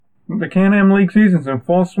the Can-Am League season's in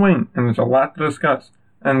full swing, and there's a lot to discuss.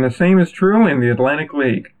 And the same is true in the Atlantic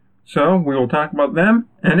League. So, we will talk about them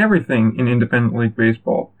and everything in Independent League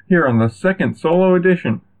Baseball here on the second solo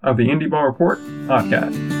edition of the Indie Ball Report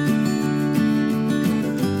podcast.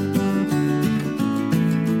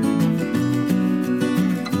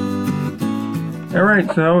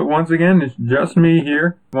 Alright, so once again, it's just me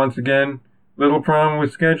here. Once again, little problem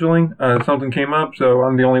with scheduling. Something came up, so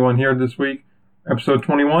I'm the only one here this week. Episode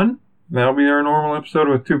 21, that'll be our normal episode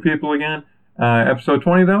with two people again. Episode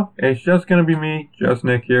 20, though, it's just going to be me, just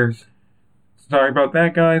Nick here. Sorry about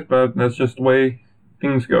that, guys, but that's just the way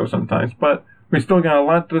things go sometimes. But we still got a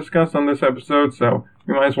lot to discuss on this episode, so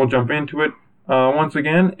we might as well jump into it. Once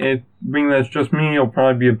again, being that it's just me, it'll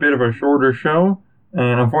probably be a bit of a shorter show.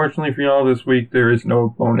 And unfortunately for y'all this week, there is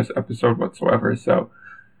no bonus episode whatsoever, so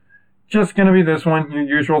just going to be this one, your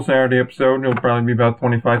usual Saturday episode. It'll probably be about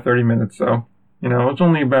 25-30 minutes, so, it's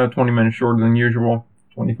only about 20 minutes shorter than usual.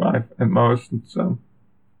 25 at most, so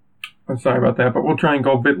I'm sorry about that, but we'll try and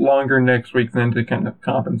go a bit longer next week then to kind of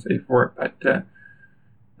compensate for it, but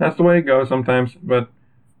that's the way it goes sometimes, but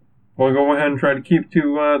we'll go ahead and try to keep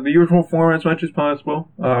to the usual form as much as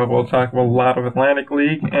possible. We'll talk about a lot of Atlantic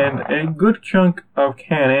League and a good chunk of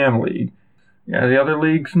Can-Am League. Yeah, the other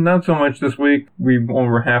leagues, not so much this week. We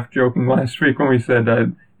were half joking last week when we said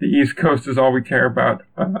the East Coast is all we care about,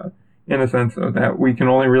 in a sense of that we can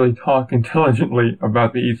only really talk intelligently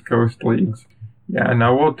about the East Coast leagues. Yeah,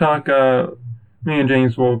 now we'll talk, me and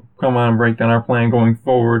James will come on and break down our plan going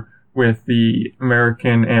forward with the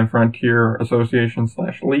American and Frontier Association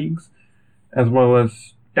 / leagues, as well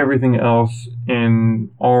as everything else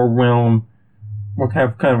in our realm. We'll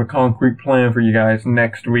have kind of a concrete plan for you guys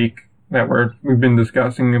next week that we've been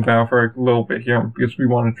discussing about for a little bit here, because we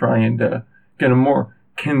want to try and get a more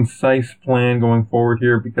concise plan going forward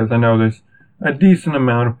here, because I know there's a decent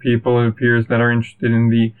amount of people, it appears, that are interested in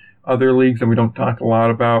the other leagues that we don't talk a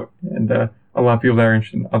lot about, and a lot of people that are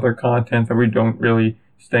interested in other content that we don't really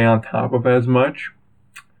stay on top of as much.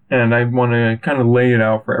 And I want to kind of lay it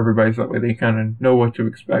out for everybody so that way they kind of know what to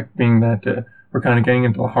expect, being that we're kind of getting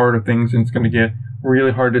into the heart of things, and it's going to get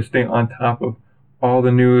really hard to stay on top of all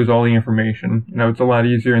the news, all the information. It's a lot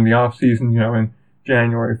easier in the off season, in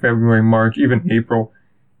January, February, March, even April.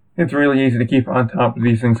 It's really easy to keep on top of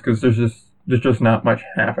these things because there's just not much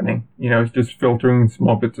happening. It's just filtering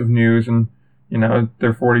small bits of news, and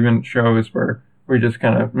they're 40-minute shows where we just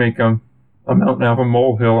kind of make a mountain out of a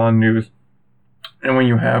molehill on news. And when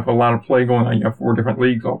you have a lot of play going on, you have 4 different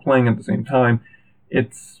leagues all playing at the same time,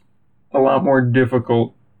 it's a lot more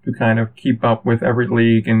difficult to kind of keep up with every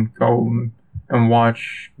league and go and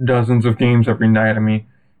watch dozens of games every night. I mean,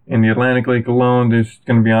 in the Atlantic League alone, there's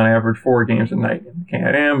going to be on average 4 games a night. In the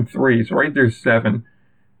Can-Am, 3. So right there's 7.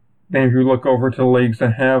 Then if you look over to the leagues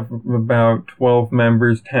that have about 12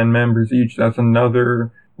 members, 10 members each, that's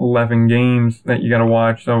another 11 games that you got to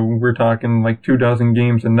watch. So we're talking like 24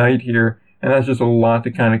 games a night here. And that's just a lot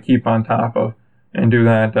to kind of keep on top of and do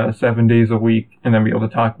that 7 days a week and then be able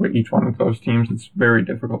to talk about each one of those teams. It's very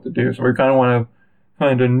difficult to do. So we kind of want to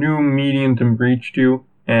find a new medium to reach to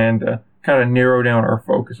and kind of narrow down our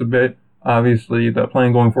focus a bit. Obviously, the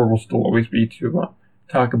plan going forward will still always be to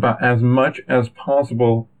talk about as much as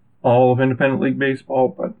possible all of Independent League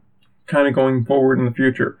Baseball, but kind of going forward in the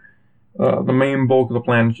future, the main bulk of the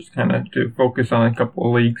plan is just kind of to focus on a couple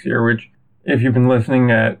of leagues here, which if you've been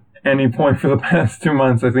listening at any point for the past 2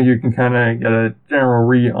 months, I think you can kind of get a general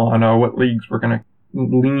read on what leagues we're going to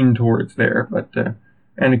lean towards there. But in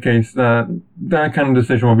any case, that kind of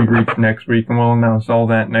decision will be reached next week, and we'll announce all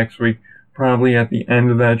that next week. Probably at the end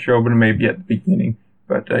of that show, but maybe at the beginning.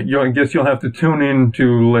 But I guess you'll have to tune in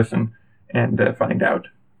to listen and find out.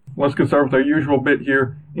 Let's get started with our usual bit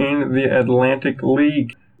here in the Atlantic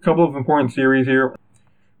League. A couple of important series here,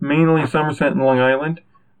 mainly Somerset and Long Island.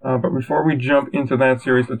 But before we jump into that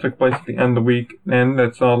series that took place at the end of the week, and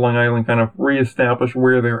that saw Long Island kind of reestablish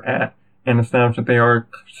where they're at and establish that they are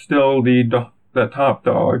still the top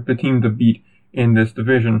dog, the team to beat in this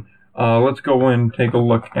division, let's go and take a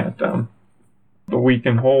look at the week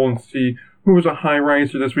in whole and see who was a high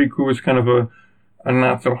riser this week, who was kind of a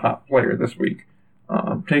not-so-hot player this week.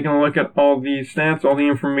 Taking a look at all the stats, all the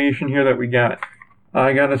information here that we got.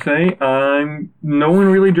 I gotta say, no one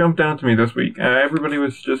really jumped out to me this week. Everybody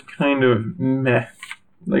was just kind of meh.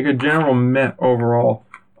 Like a general meh overall.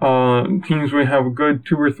 Teams would have a good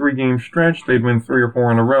 2 or 3 game stretch, they'd win 3 or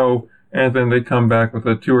 4 in a row, and then they'd come back with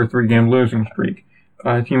a 2 or 3 game losing streak.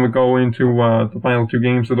 A team would go into the final 2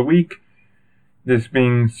 games of the week, this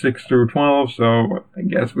being 6 through 12, so I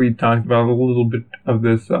guess we talked about a little bit of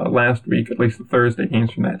this last week, at least the Thursday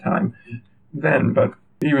games from that time then, but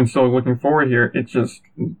even still looking forward here, it's just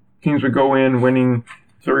teams would go in winning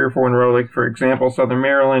 3 or 4 in a row. Like, for example, Southern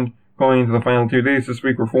Maryland going into the final 2 days this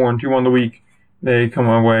week were 4-2 on the week. They come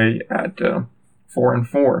away at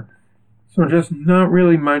 4-4. So just not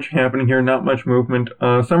really much happening here, not much movement.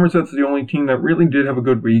 Somerset's the only team that really did have a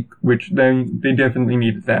good week, which they definitely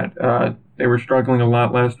needed that. They were struggling a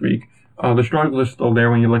lot last week. The struggle is still there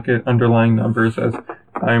when you look at underlying numbers, as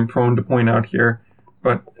I'm prone to point out here.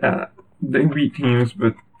 But they beat teams,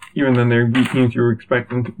 but even then they beat teams you were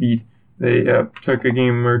expecting to beat. They took a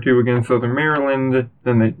game or two against Southern Maryland,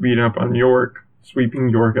 then they beat up on York, sweeping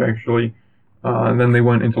York actually. Then they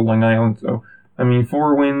went into Long Island, so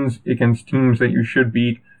 4 wins against teams that you should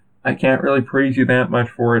beat. I can't really praise you that much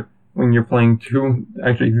for it when you're playing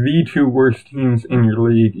the 2 worst teams in your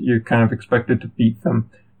league. You're kind of expected to beat them.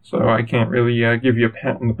 So I can't really give you a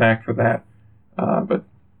pat on the back for that. But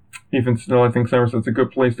even still, I think Somerset's a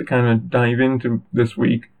good place to kind of dive into this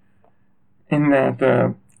week. In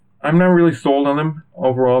that, I'm not really sold on them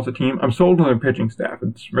overall as a team. I'm sold on their pitching staff.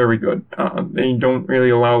 It's very good. They don't really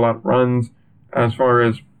allow a lot of runs. As far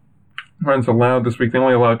as runs allowed this week, they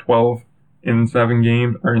only allowed 12 in 7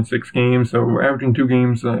 games, or in 6 games, so averaging 2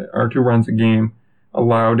 games or 2 runs a game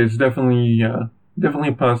allowed is definitely a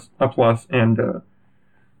plus, and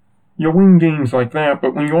you'll win games like that,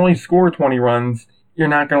 but when you only score 20 runs, you're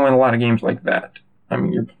not going to win a lot of games like that.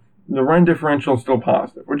 The run differential is still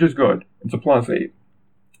positive, which is good. It's a +8.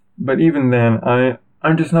 But even then,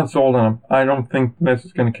 I'm just not sold on them. I don't think this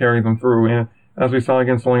is going to carry them through. And as we saw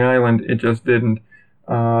against Long Island, it just didn't.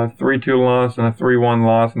 3-2 loss and a 3-1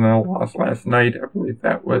 loss, and then a loss last night. I believe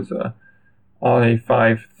that was a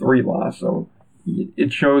 5-3 loss. So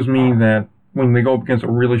it shows me that when they go up against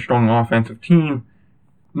a really strong offensive team,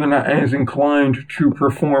 they're not as inclined to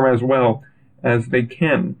perform as well as they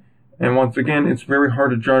can. And once again, it's very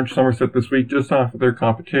hard to judge Somerset this week just off of their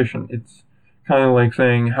competition. It's kind of like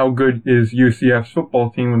saying, how good is UCF's football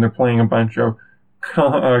team when they're playing a bunch of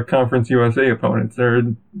Conference USA opponents?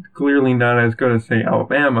 They're clearly not as good as, say,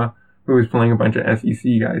 Alabama, who is playing a bunch of SEC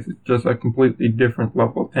guys. It's just a completely different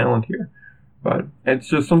level of talent here. But it's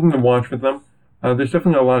just something to watch with them. There's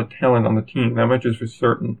definitely a lot of talent on the team, that much is for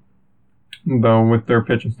certain. Though with their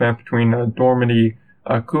pitching staff between Dormady,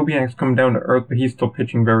 Kubiak's come down to earth, but he's still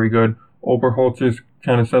pitching very good. Oberholzer's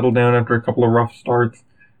kind of settled down after a couple of rough starts.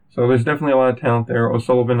 So there's definitely a lot of talent there.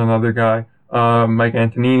 O'Sullivan, another guy. Mike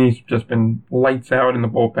Antonini's just been lights out in the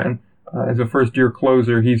bullpen. As a first-year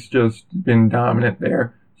closer, he's just been dominant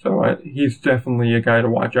there. So he's definitely a guy to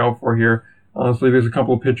watch out for here. Honestly, there's a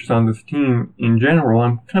couple of pitchers on this team in general.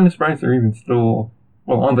 I'm kind of surprised they're even still,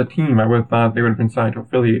 on the team. I would have thought they would have been signed to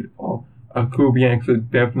affiliated ball. Kubiak's a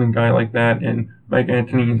definite guy like that, and Mike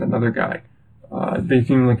Antonini's another guy. They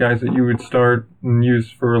seem like guys that you would start and use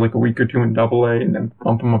for like a week or 2 in AA, and then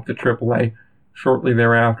bump them up to AAA shortly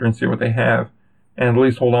thereafter and see what they have, and at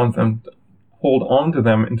least hold on to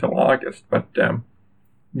them until August. But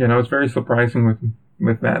it's very surprising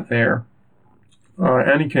with that there.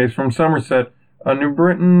 Any case, from Somerset, New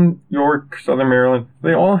Britain, York, Southern Maryland,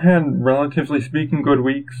 they all had, relatively speaking, good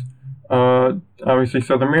weeks. Obviously,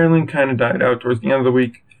 Southern Maryland kind of died out towards the end of the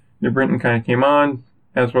week. New Britain kind of came on,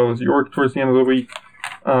 as well as York towards the end of the week.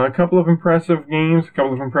 A couple of impressive games, a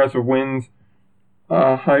couple of impressive wins.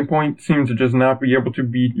 High Point seemed to just not be able to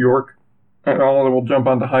beat York at all. We'll jump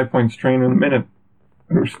on the High Point's train in a minute.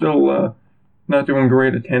 We're still not doing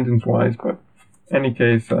great attendance-wise, but any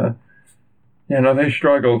case, they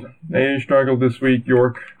struggled. They struggled this week,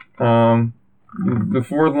 York. The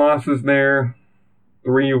 4 losses there,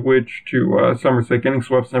 3 of which to Somerset. Getting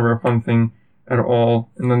sweep's never a fun thing at all.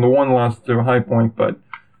 And then the 1 loss to High Point, but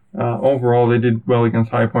overall they did well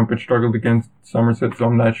against High Point, but struggled against Somerset, so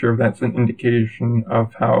I'm not sure if that's an indication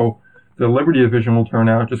of how the Liberty Division will turn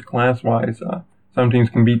out, just class-wise. Some teams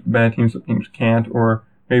can beat the bad teams, some teams can't, or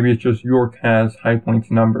maybe it's just York has High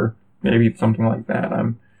Point's number. Maybe it's something like that.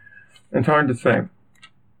 It's hard to say.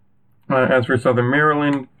 As for Southern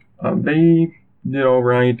Maryland, they did all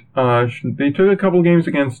right. They took a couple games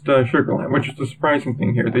against Sugarland, which is the surprising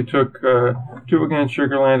thing here. They took 2 against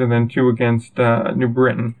Sugarland and then 2 against New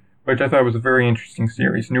Britain, which I thought was a very interesting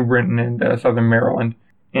series, New Britain and Southern Maryland.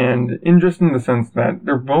 And interesting in the sense that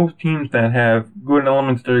they're both teams that have good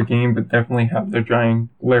elements to their game, but definitely have their giant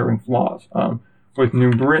glaring flaws. With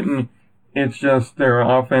New Britain, it's just their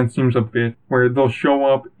offense seems a bit where they'll show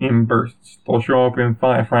up in bursts. They'll show up in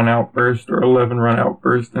 5-run outbursts or 11-run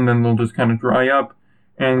outbursts, and then they'll just kind of dry up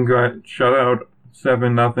and get shut out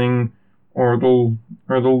 7-0, or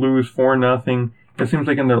they'll lose 4-0. It seems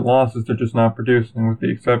like in their losses they're just not producing, with the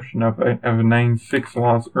exception of a 9-6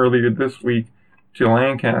 loss earlier this week to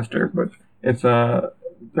Lancaster. But it's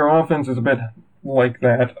their offense is a bit like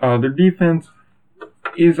that. Their defense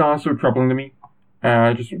is also troubling to me.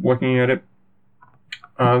 Just looking at it,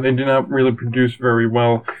 they did not really produce very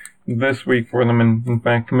well this week for them, and in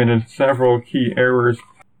fact committed several key errors.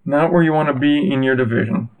 Not where you want to be in your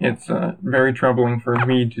division. It's very troubling for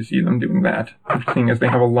me to see them doing that, seeing as they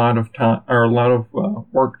have a lot of time or a lot of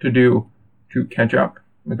work to do to catch up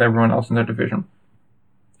with everyone else in their division.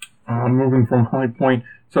 Moving from High Point,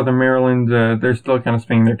 Southern Maryland, they're still kind of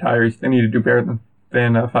spinning their tires. They need to do better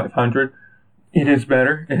than 500. It is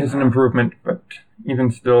better. It is an improvement, but even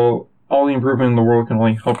still, all the improvement in the world can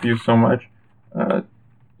only help you so much.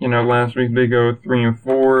 Last week they go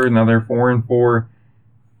 3-4, now they're 4-4.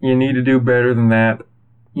 You need to do better than that.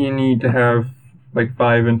 You need to have like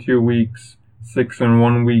 5 in 2 weeks, 6 in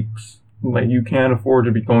 1 weeks. Like, you can't afford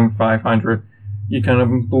to be going 500. You kind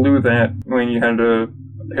of blew that when you had a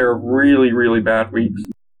pair of really, really bad weeks.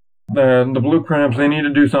 The Blue Crabs, they need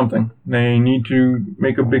to do something. They need to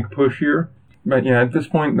make a big push here. But yeah, at this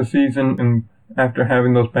point in the season, and after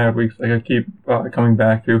having those bad weeks, like I keep coming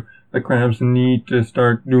back to, the Crabs need to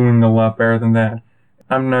start doing a lot better than that.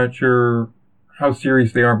 I'm not sure how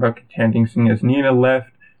serious they are about contending, seeing as Nina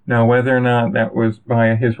left. Now, whether or not that was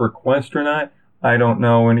by his request or not, I don't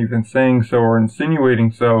know, and even saying so or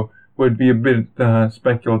insinuating so would be a bit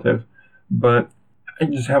speculative. But I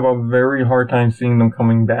just have a very hard time seeing them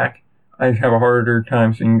coming back. I have a harder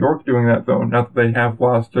time seeing York doing that, though. Not that they have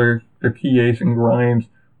lost their key ace in Grimes,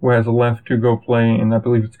 who has left to go play in, I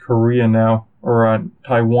believe it's Korea now, or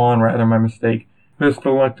Taiwan, rather, my mistake. Best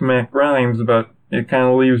of luck to Matt Grimes, but it kind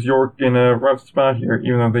of leaves York in a rough spot here,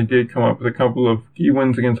 even though they did come up with a couple of key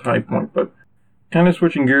wins against High Point. But kind of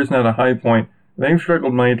switching gears now to High Point, they've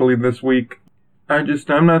struggled mightily this week.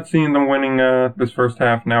 I'm not seeing them winning this first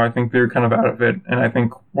half now. I think they're kind of out of it, and I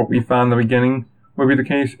think what we thought in the beginning would be the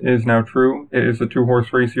case is now true. It is a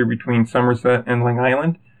 2-horse race here between Somerset and Long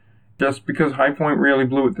Island, just because High Point really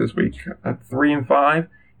blew it this week. At 3-5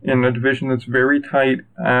 in a division that's very tight,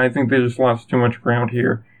 I think they just lost too much ground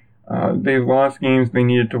here. They lost games they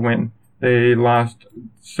needed to win. They lost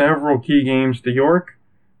several key games to York.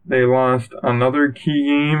 They lost another key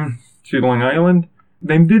game to Long Island.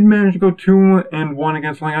 They did manage to go 2-1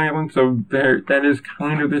 against Long Island, so that is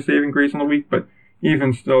kind of their saving grace in the week, but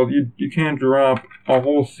even still, you can't drop a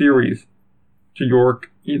whole series to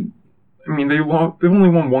York. They've only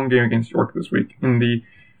won one game against York this week in the,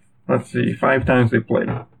 5 times they played.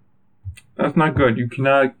 That's not good. You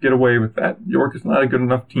cannot get away with that. York is not a good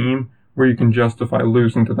enough team where you can justify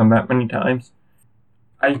losing to them that many times.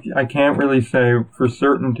 I can't really say for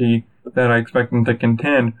certainty that I expect them to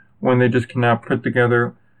contend when they just cannot put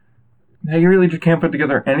together... They really just can't put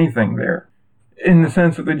together anything there, in the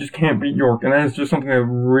sense that they just can't beat York, and that is just something that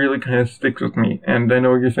really kind of sticks with me. And I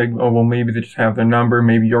know you're saying, oh, well, maybe they just have their number,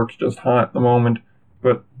 maybe York's just hot at the moment,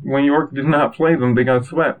 but when York did not play them, they got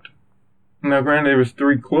swept. Now, granted, it was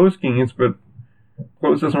 3 close games, but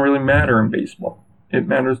close doesn't really matter in baseball. It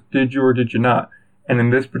matters, did you or did you not? And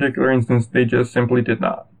in this particular instance, they just simply did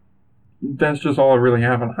not. That's just all I really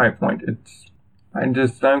have on High Point.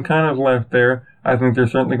 I'm kind of left there. I think they're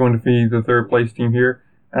certainly going to be the third place team here,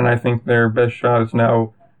 and I think their best shot is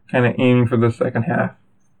now kind of aiming for the second half.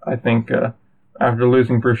 I think after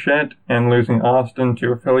losing Burchett and losing Austin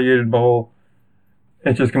to Affiliated Bowl,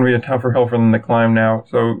 it's just going to be a tougher hill for them to climb now.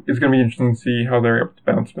 So it's going to be interesting to see how they're able to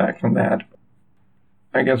bounce back from that.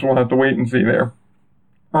 I guess we'll have to wait and see there.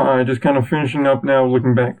 Just kind of finishing up now,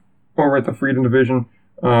 looking back over at the Freedom Division.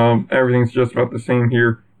 Everything's just about the same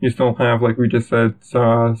here. You still have, like we just said,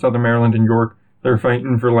 Southern Maryland and York. They're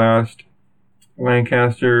fighting for last.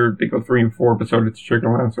 Lancaster, they go 3-4, but so did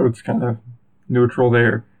Sugarland, so it's kind of neutral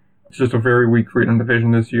there. It's just a very weak Freedom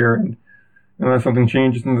Division this year, and unless something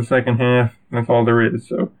changes in the second half, that's all there is.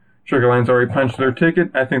 So Sugarland's already punched their ticket.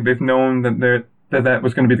 I think they've known that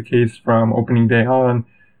was going to be the case from opening day on,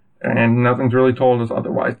 and nothing's really told us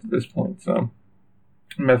otherwise at this point. So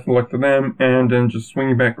best of luck to them, and then just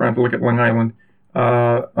swinging back around to look at Long Island.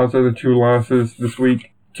 Also the 2 losses this week.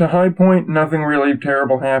 To High Point, nothing really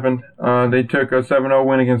terrible happened. They took a 7-0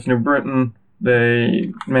 win against New Britain.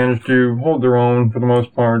 They managed to hold their own for the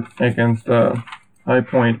most part against High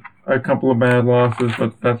Point. A couple of bad losses,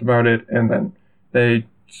 but that's about it. And then they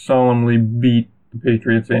solemnly beat the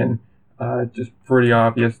Patriots in. Just pretty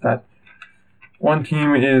obvious that one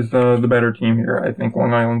team is the better team here. I think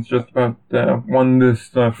Long Island's just about won this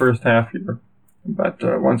first half here. But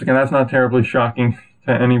once again, that's not terribly shocking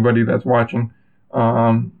to anybody that's watching.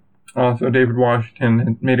 Also, David Washington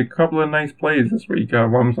had made a couple of nice plays this week.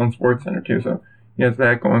 One was on SportsCenter too, so he has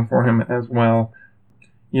that going for him as well.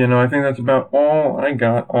 I think that's about all I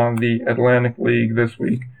got on the Atlantic League this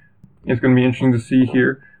week. It's going to be interesting to see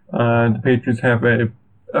here. The Patriots have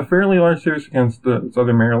a fairly large series against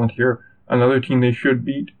Southern Maryland here. Another team they should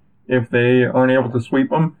beat. If they aren't able to sweep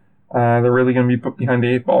them, they're really going to be put behind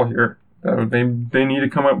the 8 ball here. They need to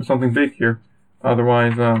come up with something big here.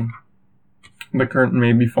 Otherwise, the curtain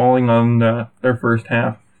may be falling on their first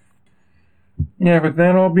half. Yeah, with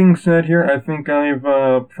that all being said here, I think I've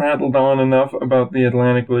prattled on enough about the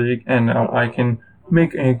Atlantic League, and now I can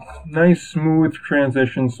make a nice smooth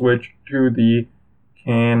transition switch to the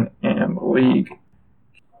Can-Am League.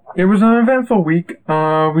 It was an eventful week.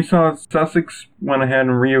 We saw Sussex went ahead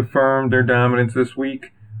and reaffirmed their dominance this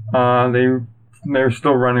week. They're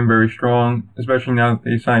still running very strong, especially now that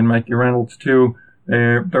they signed Mikey Reynolds too.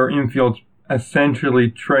 Their infield's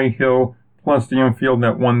essentially Trey Hill plus the infield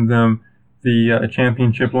that won them the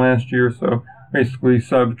championship last year. So basically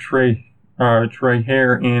sub Trey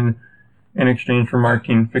Hare in exchange for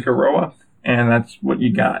Martin Figueroa, and that's what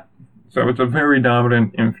you got. So it's a very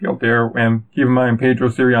dominant infield there. And keep in mind, Pedro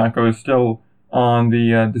Siriaco is still on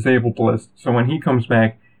the disabled list. So when he comes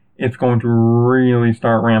back, it's going to really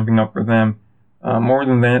start ramping up for them. More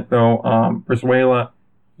than that, though, Brizuela,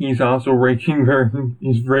 he's also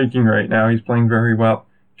he's raking right now. He's playing very well,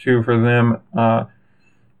 too, for them.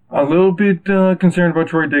 A little bit concerned about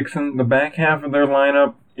Troy Dixon. The back half of their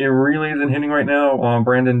lineup, it really isn't hitting right now.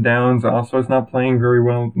 Brandon Downs also is not playing very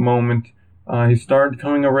well at the moment. He started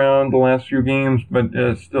coming around the last few games, but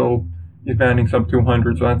still he's batting sub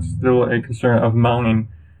 200, so that's still a concern of mine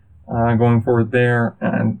going forward there.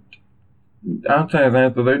 And outside of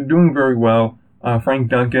that, though, they're doing very well. Frank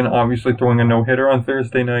Duncan obviously throwing a no-hitter on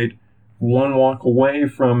Thursday night, 1 walk away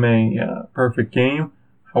from a perfect game.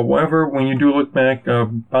 However, when you do look back,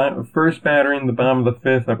 first batter in the bottom of the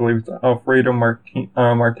 5th, I believe it's Alfredo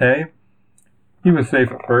Marte. He was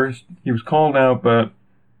safe at first. He was called out, but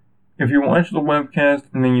if you watch the webcast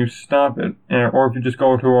and then you stop it, or if you just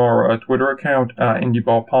go to our Twitter account,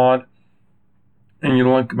 IndieBallPod, and you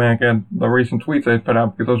look back at the recent tweets I put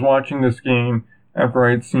out, because I was watching this game after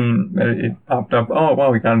I had seen that it popped up, oh,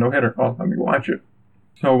 wow, we got a no-hitter. Oh, let me watch it.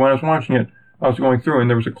 So when I was watching it, I was going through, and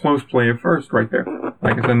there was a close play at first right there,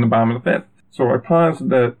 like I said, in the bottom of the 5th. So I paused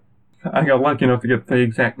that. I got lucky enough to get the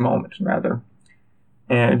exact moment, rather.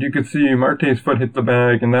 And you could see Marte's foot hit the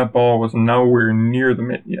bag, and that ball was nowhere near the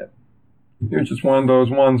mitt yet. It was just one of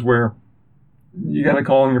those ones where you got to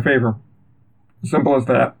call in your favor. Simple as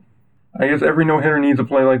that. I guess every no-hitter needs a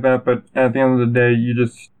play like that, but at the end of the day,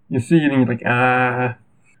 you see it and you're like,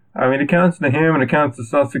 I mean, it counts to him, and it counts to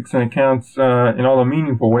Sussex, and it counts in all the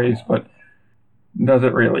meaningful ways, but does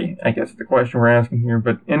it really? I guess is the question we're asking here.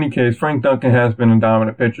 But in any case, Frank Duncan has been a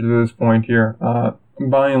dominant pitcher to this point here.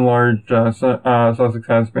 By and large, Sussex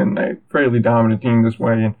has been a fairly dominant team this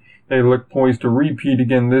way, and they look poised to repeat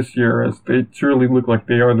again this year, as they surely look like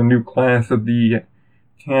they are the new class of the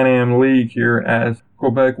Can-Am League here, as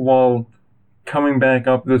Quebec, while coming back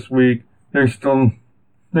up this week, they're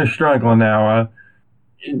struggling now.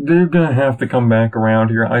 They're going to have to come back around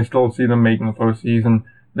here. I still see them making the postseason.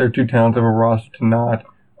 They're too talented of a roster to not.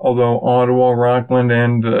 Although Ottawa, Rockland,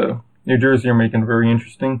 and New Jersey are making it very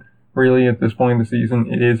interesting. Really, at this point in the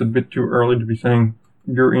season, it is a bit too early to be saying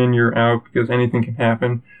you're in, you're out, because anything can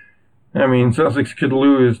happen. I mean, Sussex could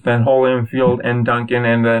lose that whole infield and Duncan,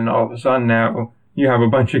 and then all of a sudden now you have a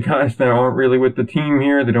bunch of guys that aren't really with the team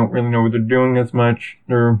here. They don't really know what they're doing as much.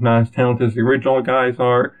 They're not as talented as the original guys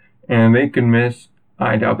are, and they could miss.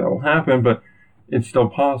 I doubt that will happen, but it's still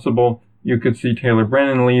possible. You could see Taylor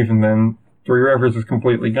Brennan leave, and then Three Rivers is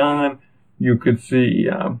completely gone. You could see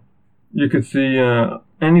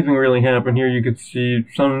anything really happen here. You could see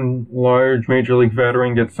some large major league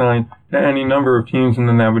veteran get signed to any number of teams, and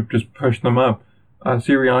then that would just push them up.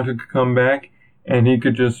 Sirianni could come back, and he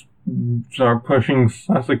could just start pushing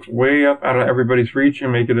Sussex way up out of everybody's reach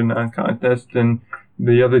and make it a non-contest, and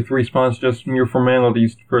the other 3 spots just mere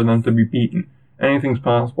formalities for them to be beaten. Anything's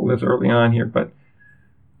possible this early on here, but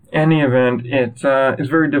any event, it's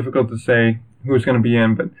very difficult to say who's going to be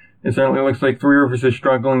in, but it certainly looks like Three Rivers is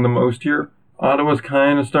struggling the most here. Ottawa's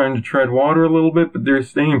kind of starting to tread water a little bit, but they're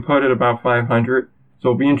staying put at about 500, so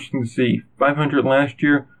it'll be interesting to see. 500 last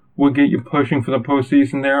year will get you pushing for the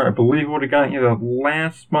postseason there. I believe it would have gotten you the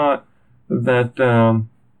last spot that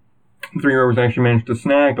Three Rivers actually managed to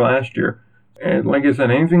snag last year. And like I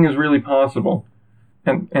said, anything is really possible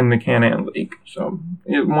in the Can-Am League. So,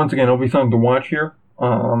 once again, it'll be something to watch here.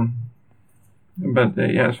 But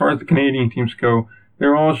as far as the Canadian teams go,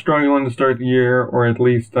 they're all struggling to start the year, or at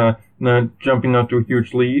least not jumping up to a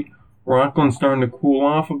huge lead. Rockland's starting to cool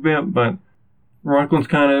off a bit, but Rockland's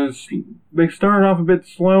they started off a bit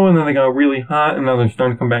slow, and then they got really hot, and now they're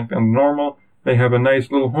starting to come back down to normal. They have a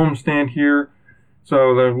nice little homestand here,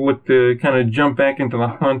 so they look to kind of jump back into the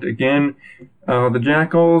hunt again. The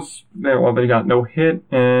Jackals, they got no hit,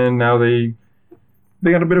 and now they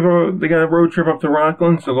got a road trip up to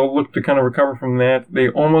Rockland, so they'll look to kind of recover from that. They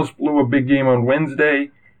almost blew a big game on Wednesday.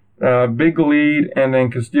 Big lead, and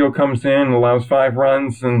then Castile comes in and allows 5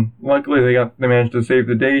 runs, and luckily they managed to save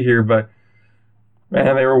the day here, but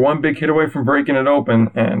man, they were one big hit away from breaking it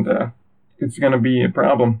open, and it's going to be a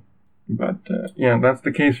problem. But yeah, that's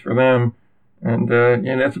the case for them, and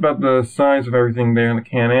that's about the size of everything there in the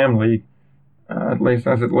Can-Am League, at least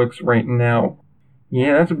as it looks right now.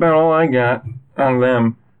 Yeah, that's about all I got on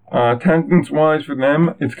them. Attendance-wise for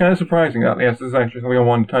them, it's kind of surprising. Yes, this is actually something I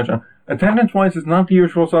wanted to touch on. Attendance-wise, it's not the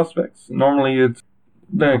usual suspects. Normally, it's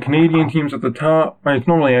the Canadian teams at the top. It's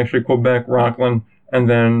normally actually Quebec, Rockland, and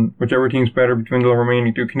then whichever team's better between the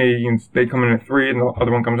remaining 2 Canadians, they come in at 3, and the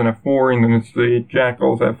other one comes in at 4, and then it's the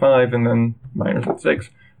Jackals at 5, and then Miners at 6.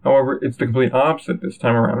 However, it's the complete opposite this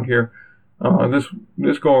time around here.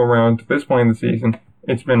 This go around, this point in the season,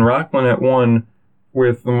 it's been Rockland at 1,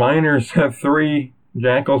 with the Miners at 3,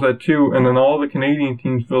 Jackals at 2, and then all the Canadian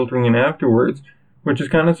teams filtering in afterwards, which is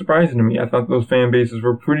kind of surprising to me. I thought those fan bases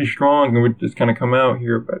were pretty strong and would just kind of come out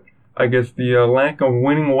here, but I guess the lack of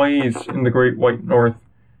winning ways in the Great White North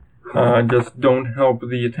just don't help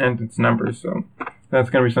the attendance numbers, so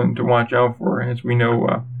that's going to be something to watch out for. As we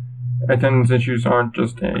know, attendance issues aren't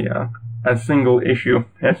just a single issue,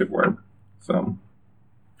 as it were. So,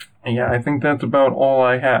 yeah, I think that's about all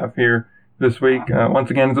I have here this week.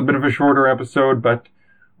 Once again, it's a bit of a shorter episode, but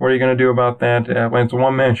what are you going to do about that? When it's a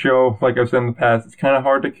one-man show, like I've said in the past, it's kind of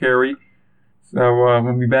hard to carry. So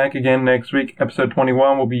we'll be back again next week. Episode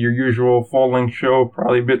 21 will be your usual full-length show,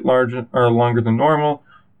 probably a bit larger or longer than normal.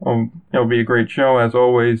 It'll be a great show, as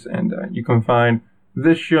always, and you can find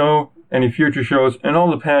this show, any future shows, and all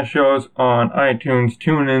the past shows on iTunes,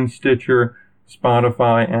 TuneIn, Stitcher,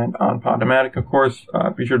 Spotify, and on Podomatic, of course.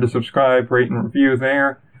 Be sure to subscribe, rate, and review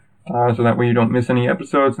there. So that way you don't miss any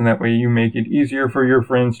episodes, and that way you make it easier for your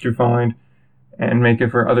friends to find and make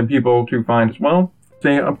it for other people to find as well.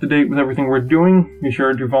 Stay up to date with everything we're doing. Be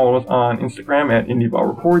sure to follow us on Instagram at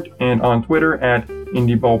IndieBallReport and on Twitter at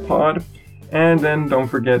IndieBallPod. And then don't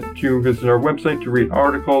forget to visit our website to read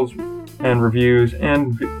articles and reviews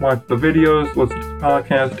and watch the videos, listen to the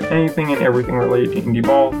podcast. Anything and everything related to Indie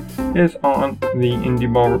Ball is on the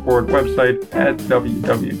Indie Ball Report website at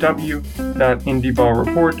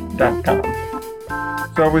www.indieballreport.com.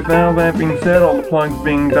 So with all that being said, all the plugs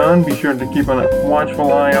being done, be sure to keep a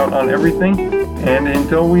watchful eye out on everything. And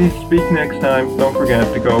until we speak next time, don't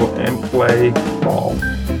forget to go and play ball.